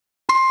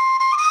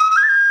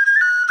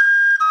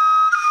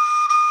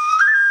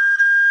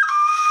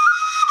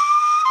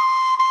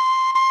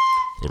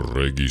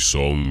Reggae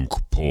Song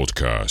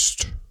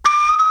Podcast.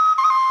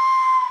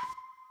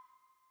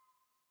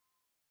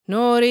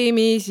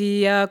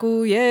 Noorimisi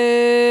jagu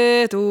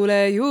jee,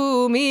 tule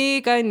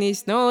juumi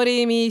kannist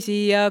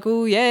noorimisi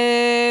jagu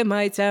jee,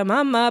 maitsa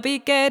mamma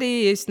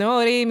pikeris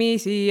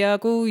noorimisi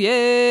jagu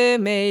jee,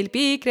 meil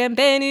pikrem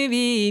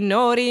penüviin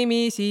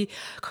noorimisi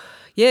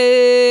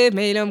jee,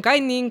 meil on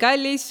kannin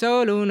kallis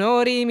soolu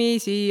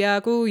noorimisi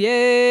jagu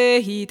jee,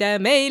 hide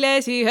meile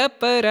si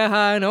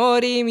õpperaha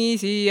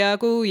noorimisi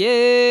jagu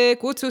jee,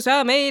 kutsu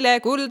sa meile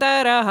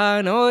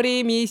kuldaraha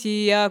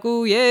noorimisi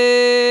jagu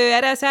jee,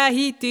 ära sa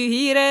hiitu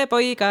hiire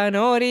poiga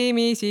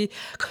noorimisi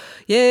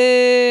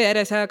jee,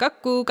 ära sa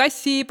kakku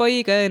kassi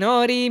poiga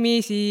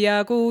noorimisi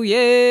jagu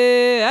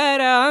jee,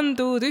 ära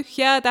andu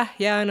tühja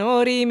tähja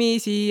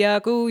noorimisi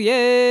jagu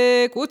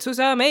jee, kutsu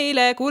sa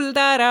meile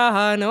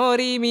kuldaraha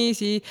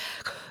noorimisi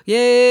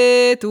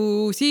jee,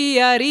 tuu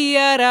siia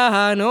riia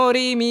raha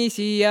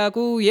noorimisi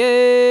jagu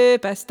jee,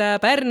 päästa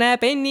Pärne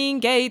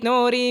penningeid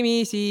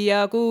noorimisi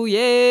jagu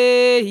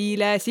jee,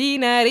 hiile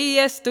siina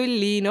riiest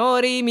tulli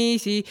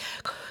noorimisi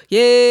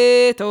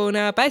jee,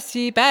 toona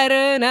passi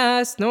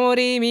Pärnas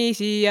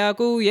noorimisi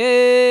jagu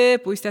jee,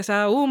 puista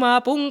sa uma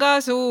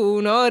pungasuu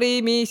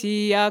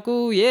noorimisi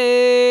jagu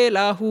jee,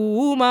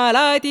 lahu uma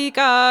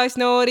laadikas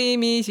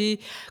noorimisi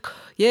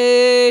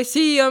jee,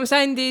 siom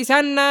sandis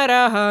anna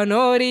raha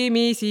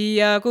noorimisi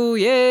jagu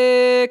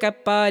jee,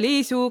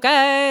 käppaliisu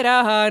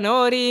käeraha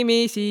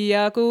noorimisi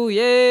jagu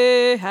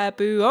jee,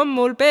 häbü on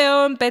mul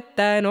peon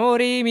petta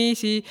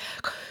noorimisi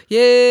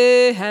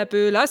jee,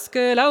 häbü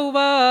laske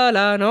lauva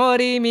ala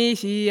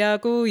noorimisi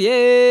jagu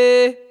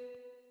jee.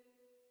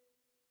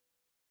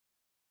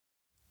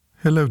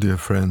 Hello, dear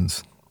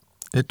friends.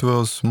 It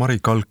was Mari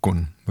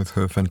Kalkun with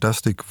her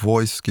fantastic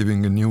voice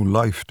giving a new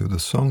life to the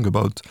song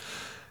about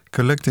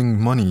collecting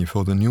money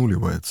for the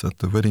newlyweds at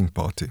the wedding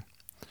party.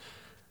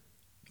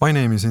 My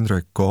name is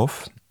Indrek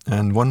Kov,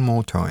 and one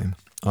more time,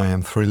 I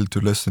am thrilled to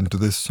listen to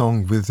this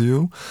song with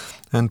you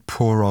and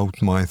pour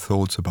out my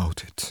thoughts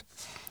about it.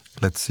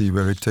 Let's see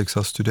where it takes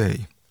us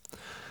today.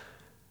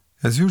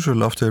 As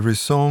usual, after every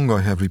song,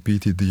 I have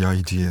repeated the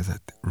idea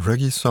that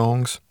reggae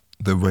songs,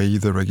 the way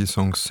the reggae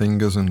song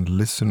singers and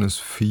listeners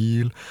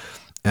feel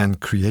and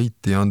create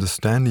the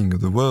understanding of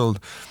the world,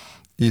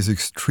 is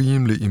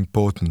extremely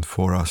important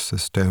for us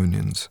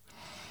Estonians.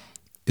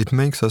 It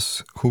makes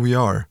us who we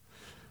are.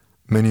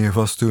 Many of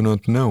us do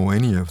not know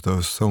any of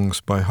those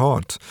songs by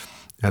heart,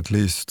 at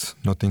least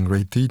not in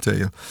great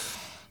detail.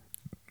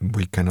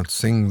 We cannot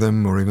sing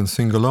them or even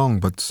sing along,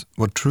 but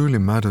what truly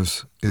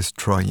matters is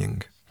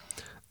trying.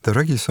 The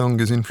reggae song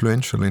is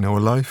influential in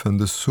our life, and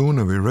the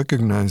sooner we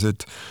recognize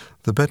it,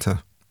 the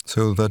better,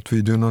 so that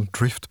we do not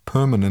drift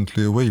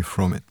permanently away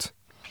from it.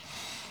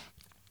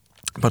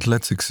 But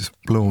let's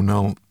explore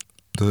now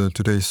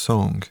today's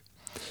song.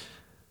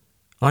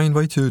 I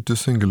invite you to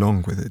sing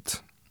along with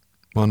it.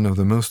 One of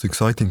the most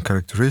exciting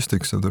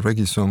characteristics of the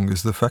reggae song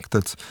is the fact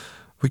that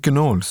we can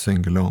all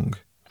sing along.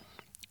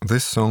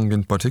 This song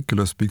in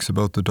particular speaks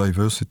about the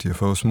diversity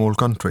of our small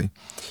country.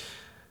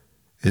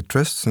 It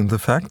rests in the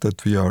fact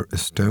that we are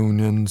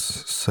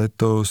Estonians,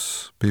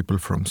 Setos, people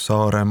from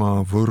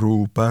Saaremaa,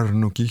 Võru,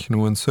 Pärnu,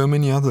 Kihnu, and so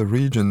many other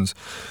regions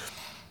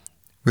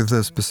with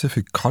their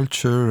specific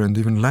culture and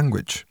even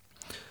language.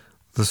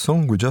 The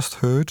song we just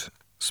heard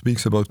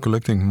speaks about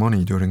collecting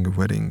money during a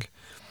wedding.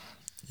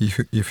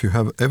 If you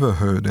have ever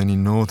heard any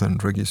northern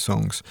reggae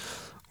songs,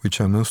 which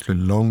are mostly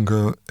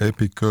longer,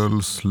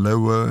 epical,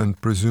 slower,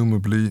 and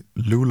presumably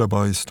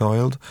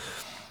lullaby-styled,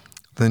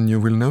 then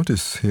you will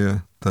notice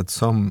here that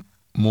some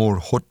more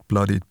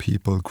hot-blooded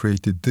people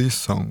created these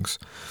songs.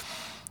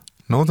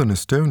 Northern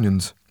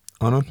Estonians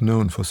are not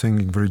known for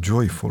singing very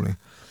joyfully.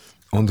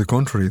 On the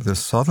contrary, the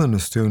southern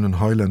Estonian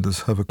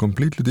Highlanders have a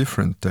completely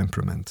different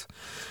temperament.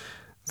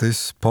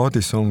 This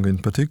party song in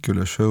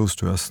particular shows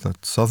to us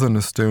that southern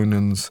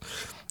Estonians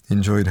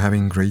enjoyed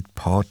having great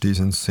parties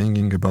and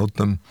singing about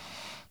them.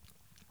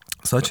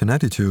 Such an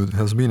attitude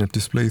has been at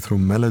display through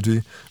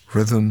melody,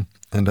 rhythm,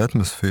 and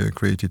atmosphere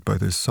created by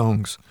these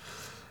songs.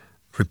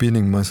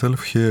 Repeating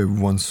myself here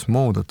once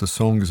more that the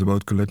song is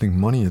about collecting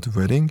money at a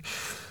wedding,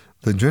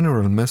 the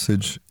general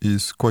message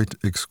is quite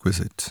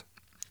exquisite.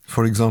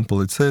 For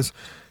example, it says,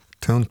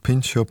 "Don't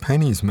pinch your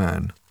pennies,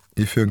 man.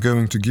 If you're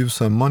going to give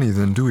some money,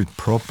 then do it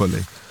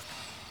properly."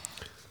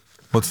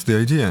 What's the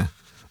idea?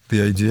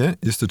 The idea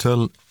is to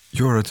tell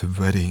you're at a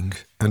wedding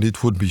and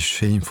it would be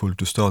shameful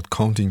to start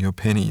counting your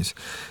pennies.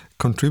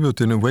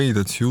 Contribute in a way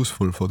that's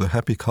useful for the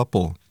happy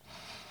couple.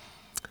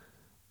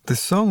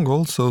 This song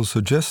also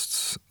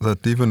suggests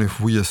that even if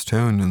we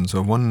Estonians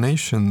are one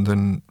nation,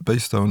 then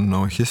based on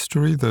our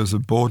history, there's a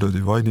border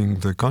dividing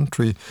the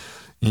country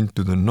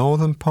into the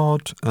northern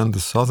part and the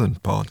southern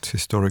part,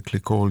 historically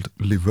called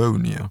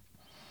Livonia.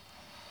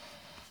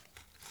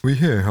 We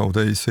hear how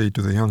they say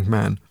to the young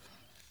man,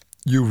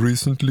 "You've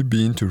recently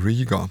been to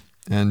Riga,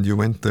 and you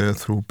went there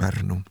through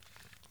Pärnu."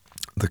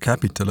 The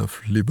capital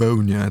of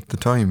Livonia at the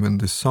time when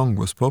this song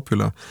was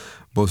popular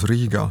was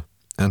Riga,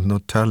 and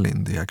not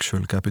Tallinn, the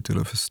actual capital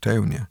of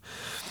Estonia.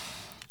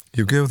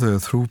 You go there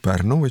through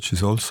Pärnu, which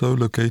is also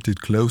located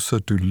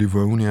closer to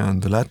Livonia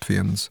and the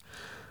Latvians.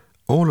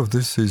 All of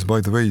this is, by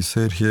the way,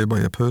 said here by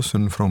a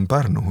person from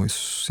Pärnu who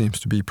seems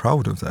to be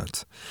proud of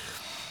that.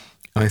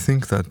 I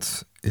think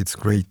that it's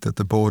great that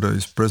the border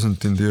is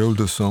present in the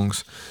older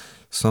songs.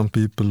 Some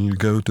people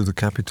go to the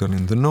capital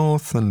in the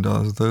north and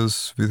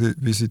others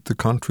visit the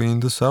country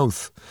in the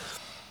south.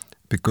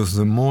 Because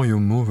the more you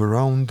move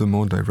around, the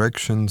more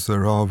directions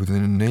there are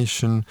within a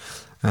nation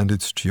and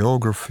its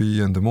geography,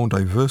 and the more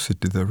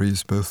diversity there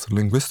is both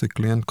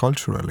linguistically and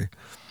culturally.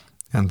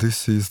 And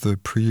this is the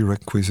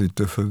prerequisite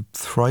of a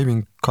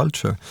thriving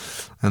culture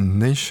and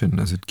nation,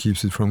 as it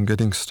keeps it from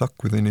getting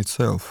stuck within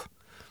itself.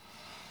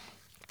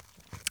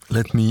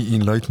 Let me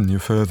enlighten you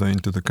further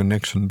into the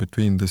connection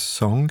between this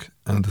song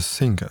and the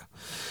singer.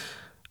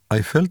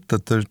 I felt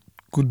that there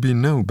could be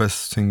no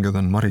best singer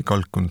than Mari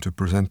Kalkun to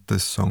present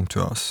this song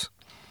to us.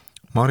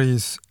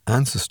 Mari's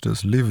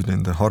ancestors lived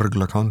in the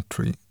Hargla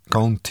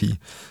county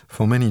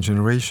for many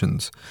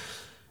generations.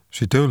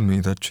 She told me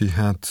that she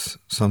had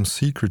some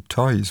secret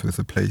ties with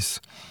the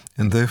place,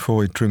 and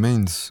therefore it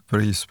remains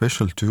very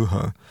special to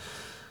her.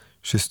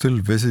 She still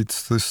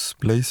visits these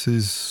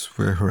places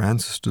where her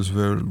ancestors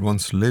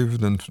once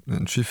lived,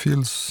 and she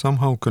feels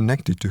somehow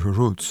connected to her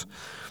roots.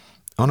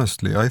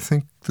 Honestly, I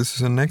think this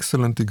is an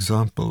excellent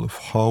example of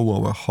how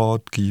our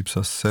heart keeps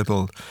us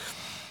settled.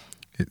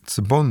 It's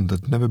a bond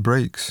that never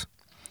breaks.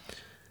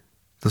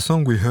 The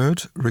song we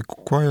heard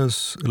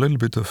requires a little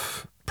bit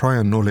of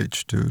prior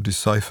knowledge to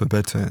decipher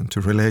better and to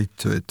relate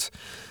to it.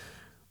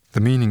 The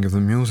meaning of the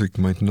music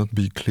might not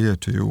be clear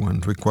to you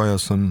and require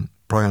some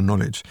prior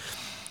knowledge.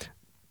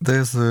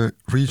 There's the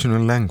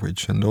regional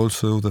language and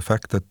also the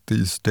fact that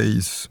these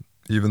days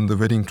even the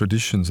wedding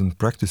traditions and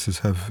practices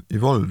have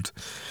evolved.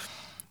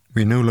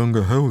 We no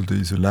longer hold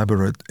these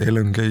elaborate,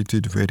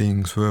 elongated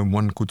weddings where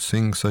one could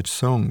sing such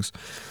songs.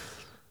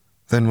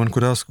 Then one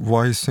could ask,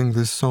 why sing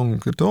this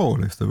song at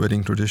all if the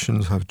wedding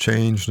traditions have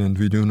changed and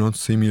we do not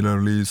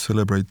similarly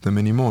celebrate them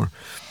anymore?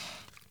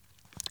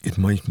 It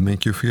might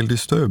make you feel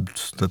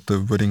disturbed that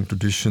the wedding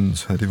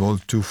traditions had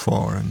evolved too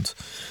far and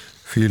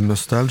feel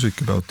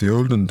nostalgic about the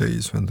olden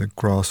days when the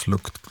grass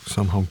looked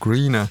somehow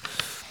greener.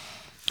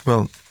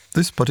 Well,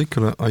 this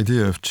particular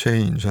idea of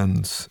change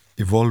and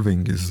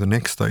evolving is the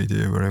next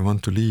idea where I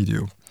want to lead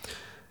you.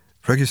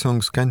 Reggae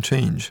songs can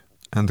change,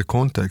 and the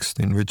context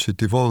in which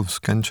it evolves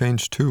can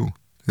change too.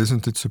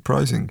 Isn't it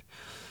surprising?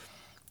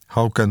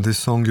 How can this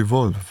song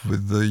evolve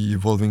with the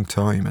evolving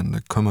time and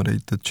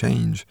accommodate the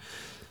change?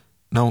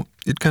 Now,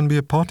 it can be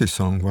a party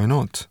song, why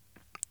not?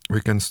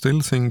 We can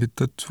still sing it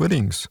at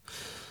weddings.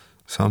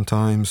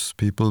 Sometimes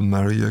people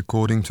marry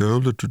according to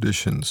older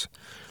traditions.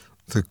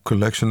 The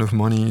collection of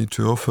money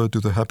to offer to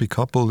the happy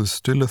couple is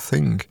still a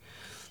thing.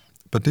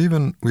 But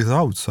even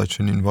without such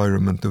an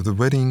environment of the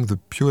wedding, the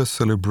pure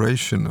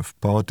celebration of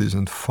parties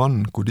and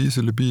fun could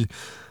easily be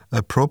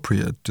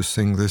appropriate to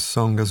sing this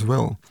song as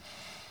well.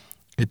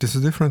 It is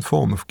a different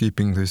form of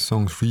keeping these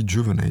songs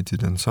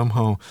rejuvenated, and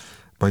somehow,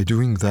 by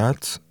doing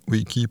that,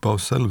 we keep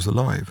ourselves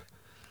alive.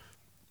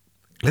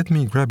 Let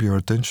me grab your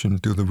attention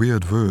to the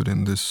weird word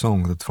in this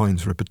song that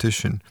finds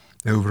repetition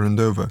over and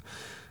over.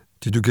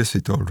 Did you guess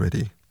it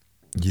already?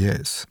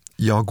 Yes,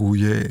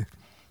 jaguye.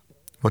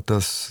 What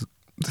does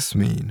this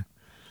mean?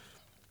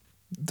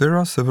 There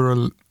are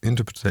several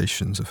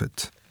interpretations of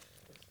it.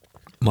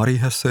 Mari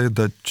has said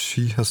that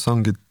she has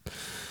sung it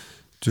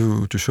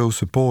to show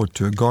support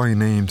to a guy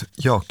named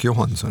Jaak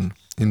Johansson.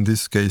 In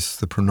this case,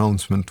 the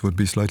pronouncement would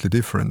be slightly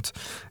different.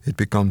 It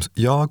becomes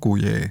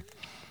Jaaguye.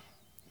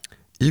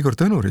 Igor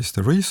Tõnuris,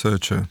 the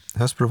researcher,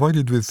 has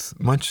provided with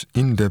much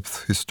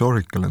in-depth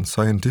historical and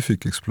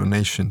scientific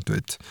explanation to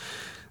it,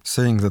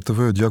 saying that the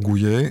word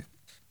Jaaguye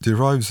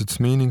derives its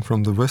meaning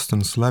from the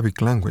Western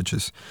Slavic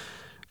languages,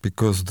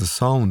 because the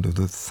sound of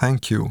the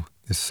thank you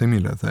is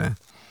similar there.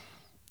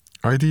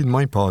 I did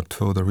my part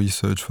for the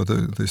research for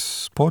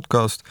this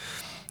podcast,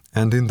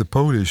 and in the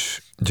Polish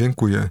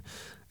dziękuję,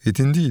 it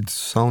indeed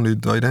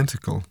sounded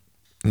identical.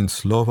 In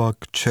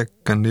Slovak, Czech,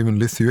 and even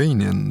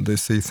Lithuanian, they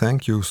say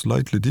thank you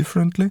slightly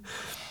differently,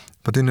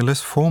 but in a less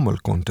formal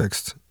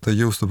context, they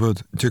use the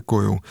word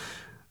dziękuję,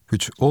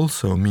 which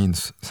also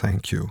means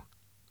thank you.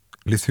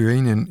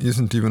 Lithuanian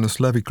isn't even a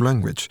Slavic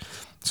language,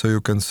 so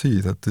you can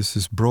see that this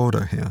is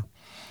broader here.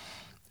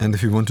 And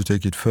if you want to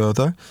take it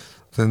further,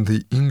 then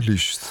the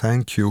English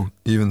thank you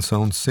even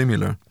sounds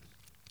similar.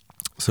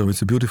 So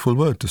it's a beautiful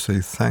word to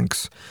say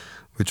thanks,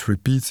 which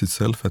repeats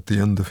itself at the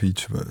end of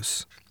each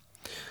verse.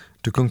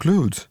 To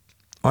conclude,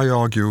 I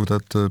argue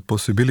that the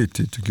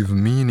possibility to give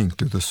meaning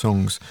to the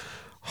songs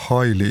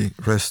highly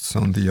rests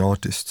on the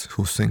artist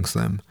who sings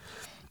them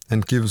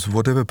and gives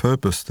whatever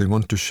purpose they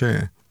want to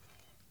share.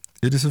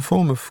 It is a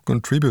form of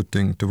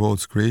contributing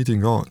towards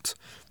creating art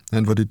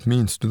and what it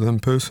means to them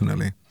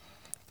personally.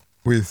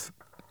 With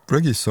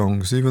reggae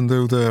songs, even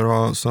though there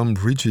are some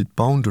rigid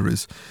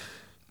boundaries,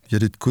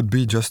 yet it could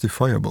be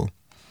justifiable.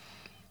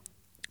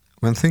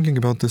 When thinking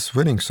about this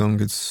wedding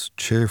song, its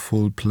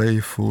cheerful,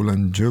 playful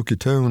and jokey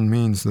tone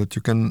means that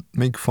you can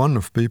make fun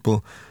of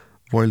people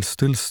while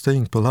still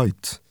staying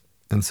polite.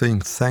 and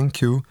saying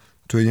thank you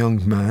to a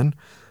young man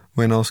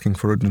when asking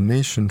for a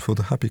donation for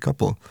the happy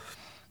couple.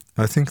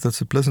 I think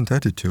that's a pleasant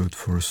attitude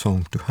for a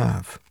song to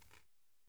have.